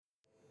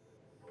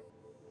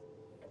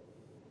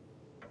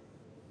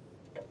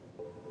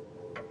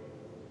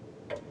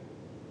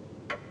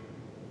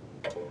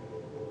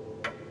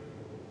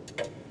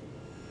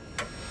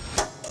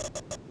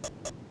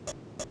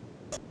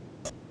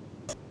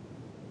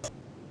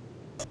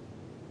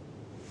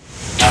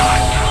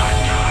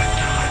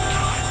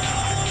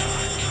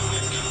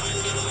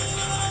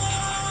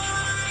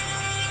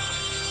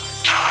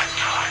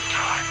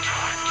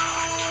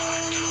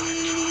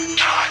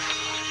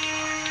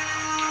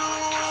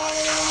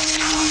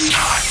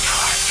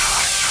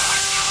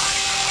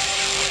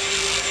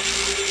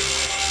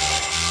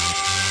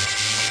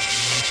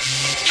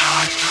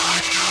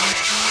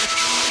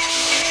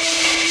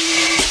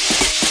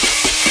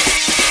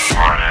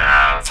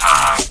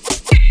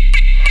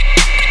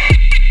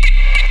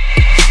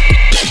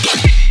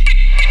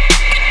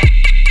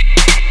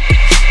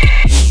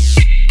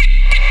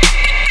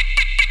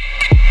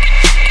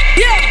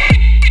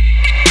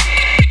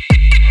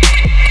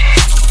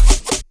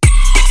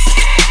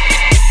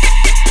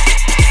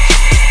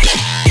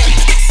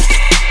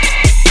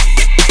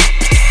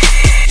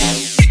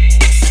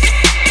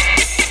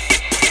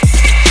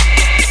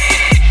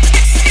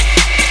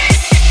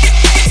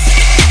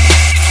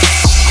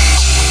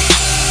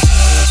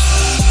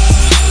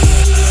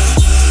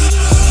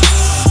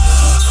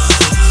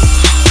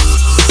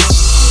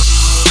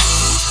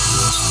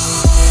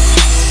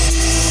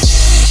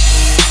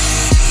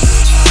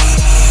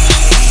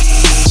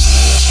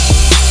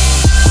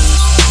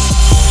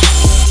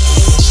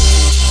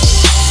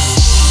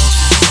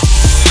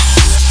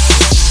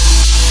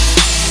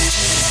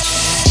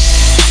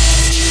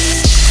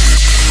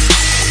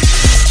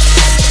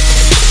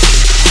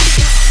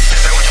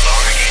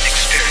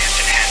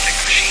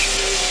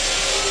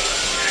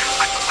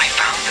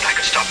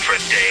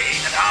day,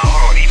 an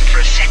hour, or even for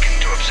a second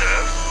to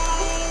observe,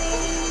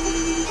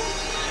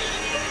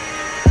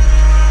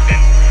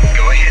 then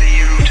go ahead a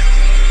year or two.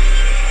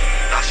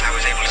 Thus I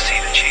was able to see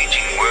the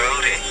changing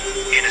world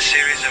in a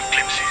series of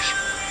glimpses.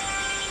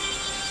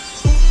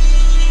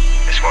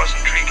 This was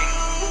intriguing.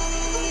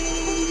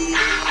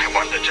 I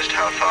wondered just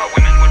how far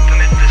women would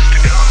permit